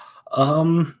 And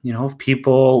you know, if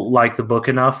people like the book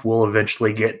enough, we'll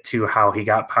eventually get to how he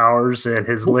got powers and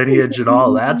his lineage and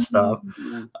all that stuff.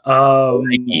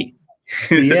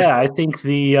 Yeah, I think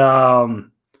the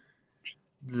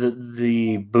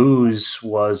booze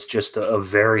was just a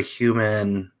very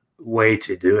human way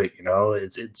to do it. You know,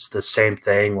 it's the same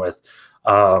thing with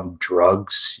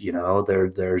drugs. You know,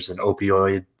 there's an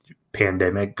opioid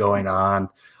pandemic going on.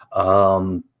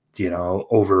 You know,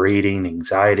 overeating,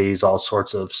 anxieties, all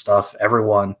sorts of stuff.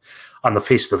 Everyone on the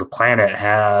face of the planet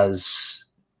has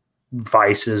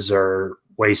vices or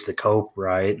ways to cope,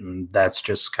 right? And that's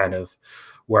just kind of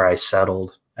where I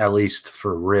settled, at least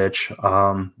for Rich.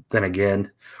 Then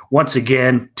again, once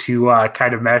again, to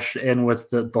kind of mesh in with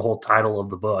the whole title of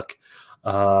the book,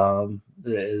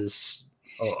 is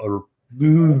a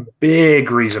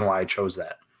big reason why I chose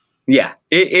that. Yeah,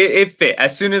 it fit.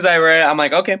 As soon as I read it, I'm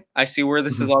like, okay, I see where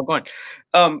this is all going.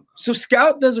 So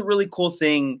Scout does a really cool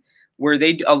thing where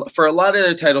they do, for a lot of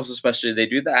their titles, especially, they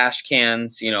do the ash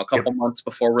cans, you know, a couple months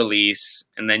before release,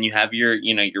 and then you have your,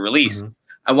 you know, your release.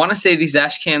 I want to say these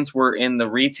ash cans were in the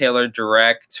retailer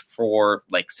direct for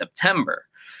like September.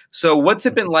 So what's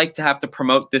it been like to have to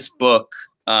promote this book?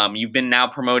 You've been now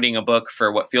promoting a book for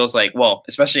what feels like, well,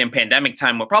 especially in pandemic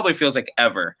time, what probably feels like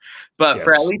ever, but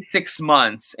for at least 6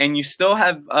 months, and you still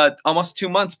have almost 2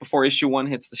 months before issue 1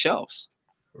 hits the shelves.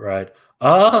 Right.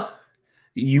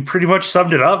 You pretty much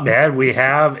summed it up, man.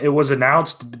 It was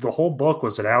announced, the whole book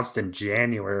was announced in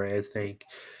January, I think.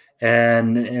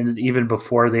 And even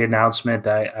before the announcement,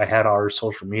 I had our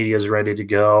social medias ready to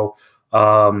go.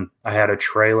 I had a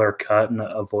trailer cut and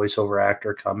a voiceover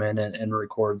actor come in and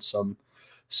record some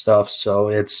stuff. So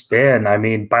it's been, I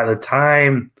mean, by the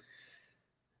time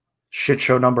Shit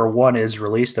Show #1 is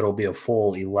released, it'll be a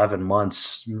full 11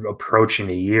 months, approaching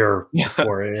a year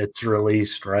before it's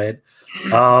released, right?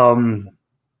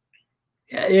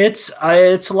 It's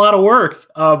a lot of work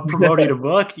promoting a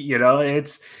book. You know,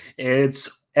 it's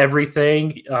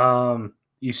everything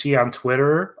you see on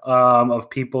Twitter of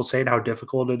people saying how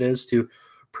difficult it is to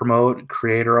promote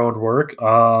creator-owned work.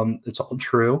 It's all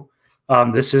true.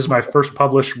 This is my first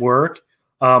published work,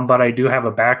 but I do have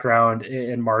a background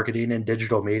in marketing and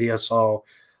digital media, so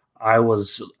I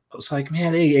was like,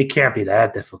 man, it can't be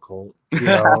that difficult. You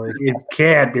know, it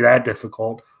can't be that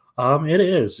difficult. It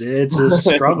is. It's a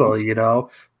struggle, you know.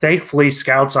 Thankfully,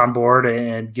 Scout's on board,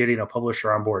 and getting a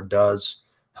publisher on board does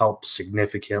help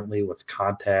significantly with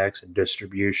contacts and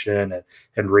distribution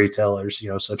and retailers, you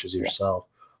know, such as yourself.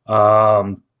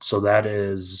 So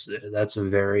that's a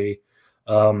very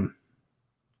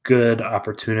good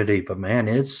opportunity. But man,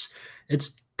 it's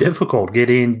difficult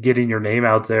getting your name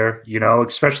out there, you know,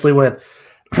 especially when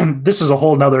this is a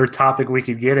whole nother topic we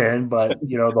could get in, but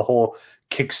you know, the whole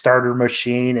Kickstarter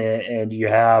machine, and you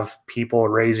have people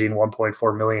raising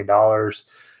 $1.4 million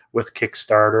with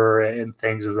Kickstarter and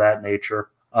things of that nature.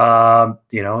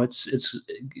 You know,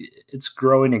 it's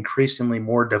growing increasingly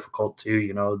more difficult too.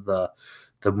 You know,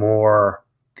 the more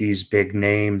these big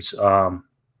names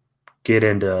get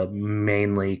into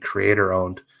mainly creator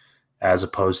owned, as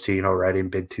opposed to, you know, writing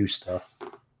big two stuff.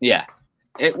 Yeah.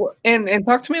 And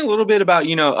talk to me a little bit about,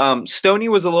 you know, Stonie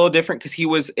was a little different because he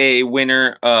was a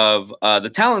winner of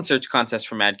the talent search contest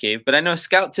for Mad Cave, but I know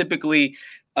Scout typically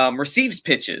receives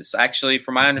pitches. Actually,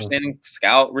 from my understanding,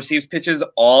 Scout receives pitches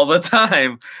all the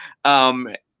time.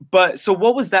 But so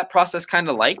what was that process kind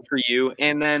of like for you?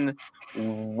 And then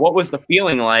what was the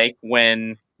feeling like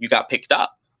when you got picked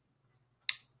up?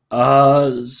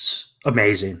 It's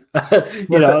amazing.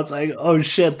 You know, it's like, oh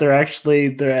shit, they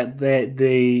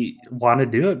want to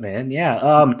do it, man.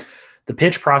 Yeah. The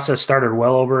pitch process started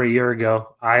well over a year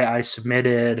ago. I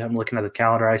submitted, I'm looking at the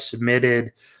calendar, I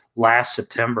submitted last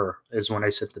September is when I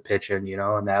sent the pitch in, you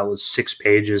know, and that was 6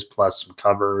 pages plus some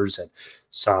covers and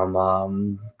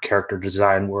some character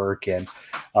design work. And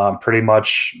pretty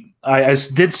much I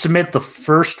did submit the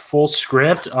first full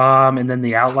script and then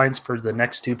the outlines for the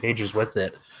next 2 pages with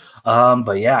it.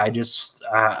 But yeah,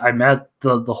 I met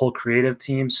the whole creative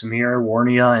team, Samir,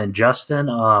 Warnia, and Justin,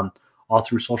 all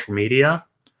through social media.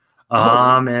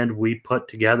 And we put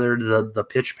together the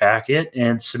pitch packet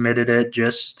and submitted it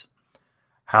just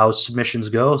how submissions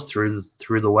go through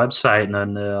the website. And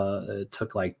then it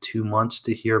took like 2 months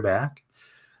to hear back,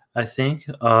 I think.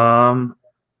 But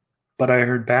I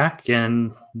heard back,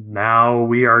 and now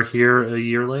we are here a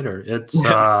year later. It's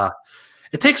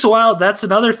it takes a while. That's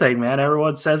another thing, man.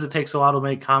 Everyone says it takes a while to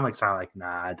make comics. I'm like,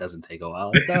 nah, it doesn't take a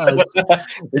while. It does.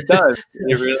 It does.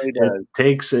 It really does.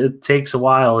 It takes a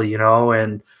while, you know,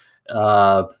 and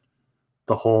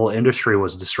the whole industry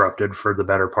was disrupted for the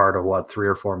better part of 3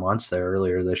 or 4 months there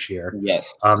earlier this year. Yes.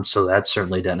 So that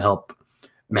certainly didn't help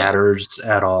matters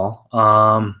at all.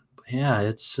 Yeah,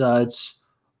 it's a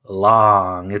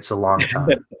long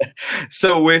time.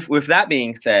 So with that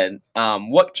being said,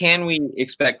 what can we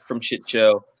expect from Shit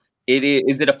Show?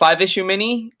 Is it a 5-issue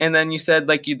mini? And then you said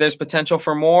like there's potential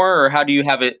for more, or how do you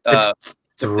have it? It's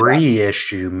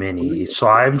 3-issue mini. So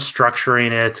I'm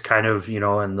structuring it kind of, you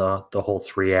know, in the whole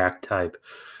 3-act type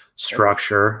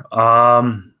structure.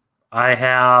 I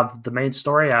have the main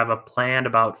story. I have a planned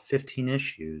about 15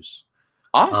 issues.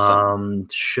 Awesome.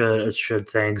 Should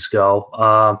things go.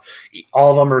 All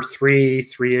of them are three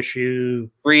issue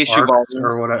volumes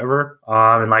or whatever.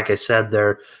 And like I said,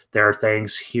 there are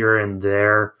things here and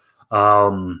there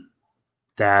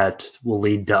that will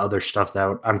lead to other stuff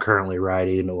that I'm currently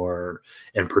writing or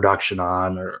in production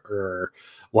on or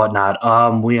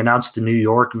whatnot. We announced the New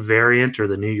York variant or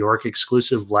the New York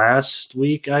exclusive last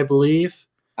week, I believe.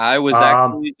 I was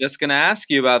actually just going to ask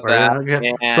you about that. Okay.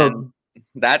 And So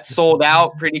that sold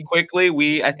out pretty quickly.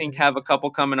 We, I think, have a couple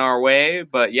coming our way.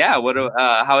 But yeah,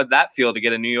 how would that feel to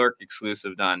get a New York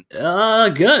exclusive done?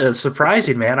 Good. It's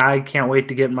surprising, man. I can't wait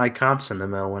to get my comps in the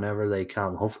mail whenever they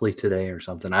come. Hopefully today or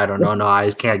something. I don't know. No,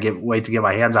 I can't wait to get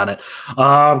my hands on it.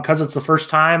 Because it's the first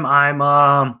time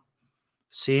I'm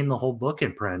seeing the whole book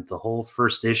in print, the whole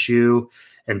first issue,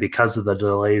 and because of the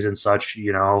delays and such,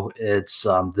 you know, it's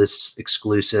this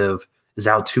exclusive is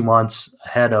out 2 months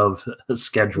ahead of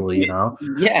schedule, you know.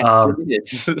 Yeah, it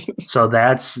is. So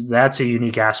that's a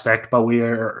unique aspect. But we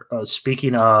are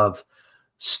speaking of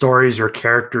stories or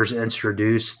characters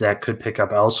introduced that could pick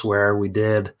up elsewhere. We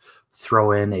did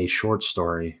throw in a short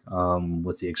story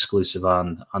with the exclusive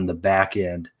on the back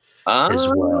end as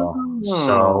well.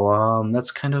 So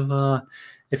that's kind of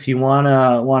if you want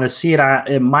to see it,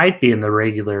 it might be in the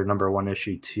regular #1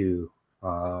 issue too.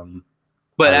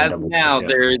 But as of now,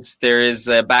 there is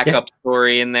a backup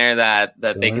story in there that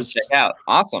they can check out.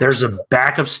 Awesome. There's a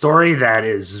backup story that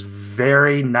is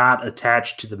very not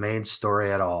attached to the main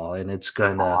story at all, and it's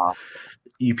gonna.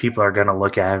 You people are gonna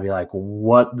look at it and be like,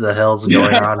 "What the hell's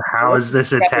going on? How is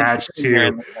this attached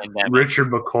to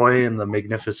Richard McCoy and the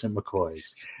Magnificent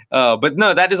McCoys?" But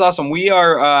no, that is awesome. We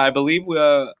are, I believe,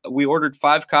 we ordered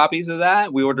 5 copies of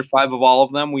that. We ordered 5 of all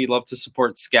of them. We love to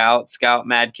support Scout,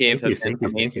 Mad Cave have been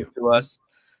amazing to us.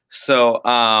 So,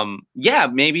 yeah,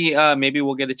 maybe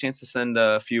we'll get a chance to send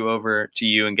a few over to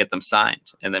you and get them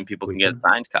signed, and then people can get a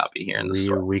signed copy here in the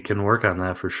store. We can work on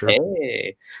that for sure.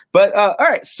 Hey, but all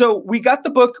right. So we got the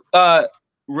book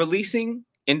releasing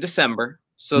in December.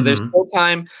 So there's still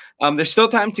time. There's still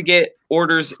time to get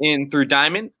orders in through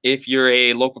Diamond if you're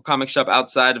a local comic shop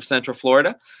outside of Central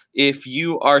Florida. If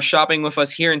you are shopping with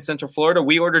us here in Central Florida,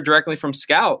 we order directly from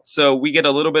Scout, so we get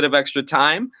a little bit of extra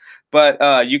time.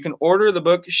 But you can order the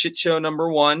book Shit Show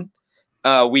 #1.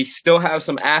 We still have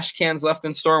some ash cans left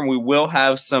in store, and we will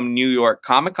have some New York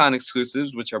Comic-Con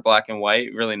exclusives, which are black and white,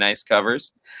 really nice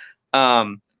covers.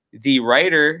 The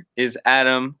writer is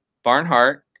Adam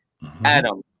Barnhardt.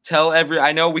 Adam, tell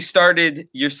I know we started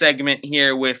your segment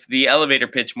here with the elevator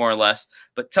pitch, more or less,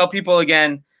 but tell people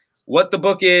again what the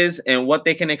book is and what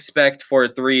they can expect for a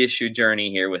 3-issue journey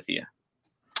here with you.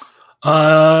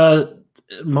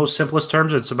 Most simplest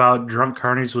terms, it's about drunk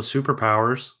carnies with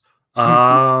superpowers.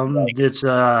 It's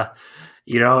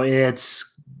it's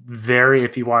very,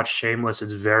 if you watch Shameless,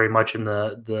 it's very much in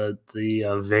the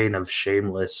vein of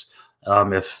Shameless.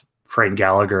 If Frank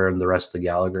Gallagher and the rest of the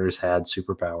Gallaghers had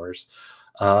superpowers,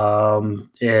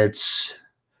 it's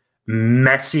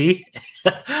messy,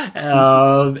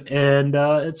 and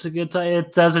it's a good time.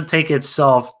 It doesn't take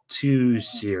itself too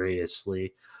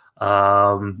seriously.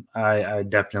 I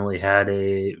definitely had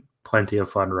plenty of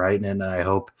fun writing, and I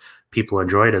hope people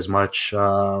enjoyed as much.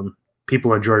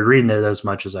 People enjoyed reading it as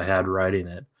much as I had writing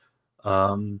it.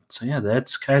 So yeah,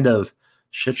 that's kind of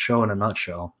Shit Show in a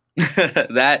nutshell.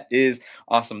 That is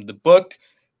awesome. The book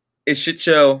is Shit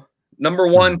Show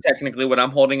 #1. Technically, what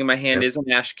I'm holding in my hand is an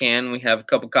ash can. We have a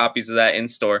couple copies of that in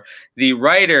store. The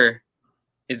writer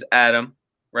is Adam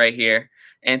right here.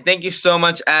 And thank you so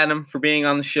much, Adam, for being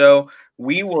on the show.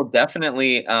 We will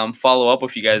definitely follow up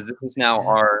with you guys. This is now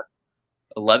our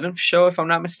 11th show, if I'm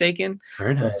not mistaken.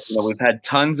 Very nice. We've had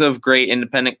tons of great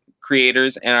independent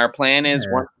creators, and our plan is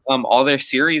once all their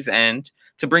series end,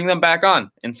 to bring them back on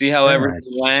and see how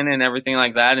everything went and everything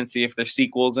like that, and see if there's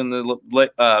sequels in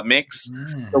the mix.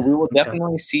 So we will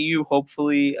definitely see you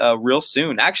hopefully real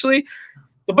soon. Actually,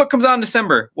 the book comes out in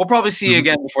December. We'll probably see you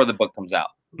again before the book comes out.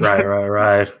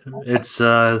 Right. It's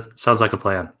sounds like a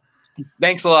plan.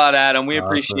 Thanks a lot, Adam. We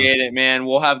appreciate it, man.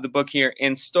 We'll have the book here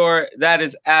in store. That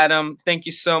is Adam. Thank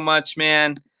you so much,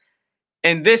 man.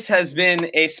 And this has been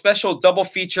a special double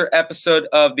feature episode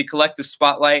of the Collective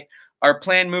Spotlight. Our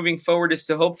plan moving forward is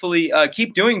to hopefully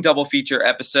keep doing double feature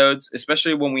episodes,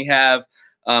 especially when we have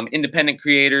independent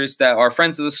creators that are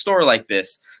friends of the store like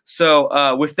this.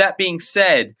 So with that being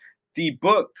said, the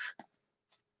book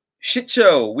Shit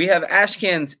Show, we have ash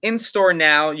cans in store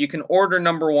now. You can order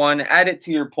 #1, add it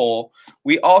to your poll.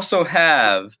 We also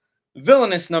have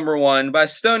Vilianous #1 by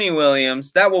Stonie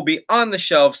Williams. That will be on the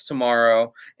shelves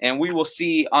tomorrow, and we will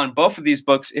see on both of these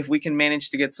books if we can manage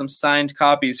to get some signed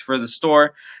copies for the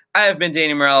store. I have been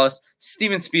Danny Morales.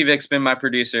 Steven Spivak's been my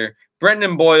producer.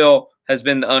 Brendan Boyle has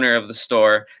been the owner of the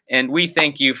store, and we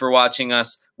thank you for watching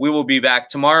us. We will be back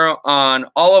tomorrow on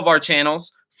all of our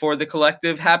channels for the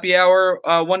Collective Happy Hour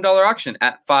 $1 auction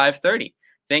at 5:30.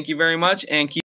 Thank you very much, and keep